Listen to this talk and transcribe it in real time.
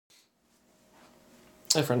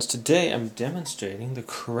Hi friends, today I'm demonstrating the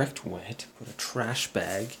correct way to put a trash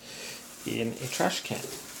bag in a trash can.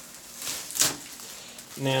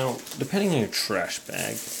 Now, depending on your trash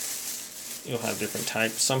bag, you'll have different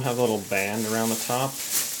types. Some have a little band around the top,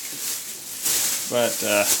 but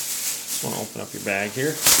just want to open up your bag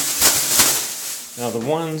here. Now the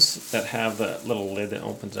ones that have the little lid that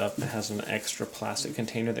opens up, it has an extra plastic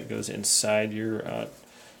container that goes inside your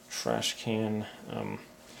trash can.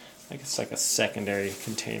 It's like a secondary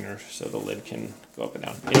container so the lid can go up and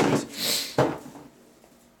down. Anyways,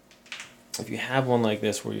 if you have one like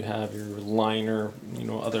this where you have your liner,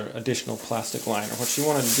 other additional plastic liner, what you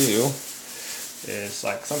want to do is,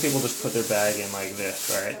 like, some people just put their bag in like this,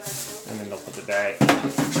 right? And then they'll put the bag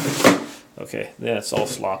in. Okay, then it's all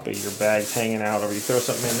sloppy. Your bag's hanging out, or you throw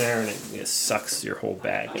something in there and it sucks your whole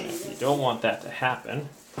bag in it. You don't want that to happen.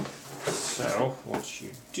 So what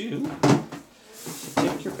you do, you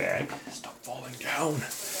take your bag, stop falling down,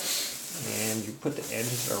 and you put the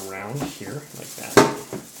edges around here like that.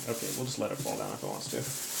 Okay, we'll just let it fall down if it wants to.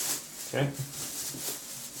 Okay?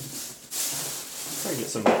 Try to get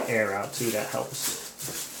some air out too, that helps.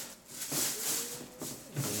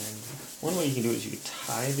 And one way you can do it is you can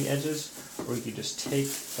tie the edges, or you can just take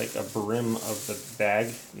like a brim of the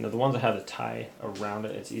bag. The ones that have the tie around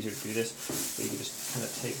it, it's easier to do this. So you can just kind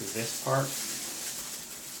of take this part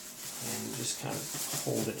and just kind of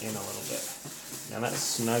hold it in a little bit. Now that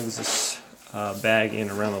snugs this bag in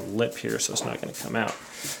around the lip here, so it's not going to come out.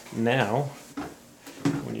 Now,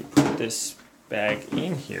 when you put this bag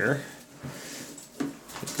in here,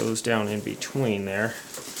 it goes down in between there,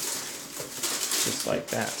 just like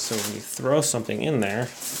that. So when you throw something in there,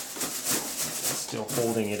 it's still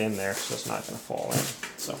holding it in there, so it's not going to fall in.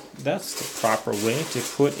 So that's the proper way to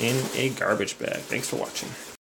put in a garbage bag. Thanks for watching.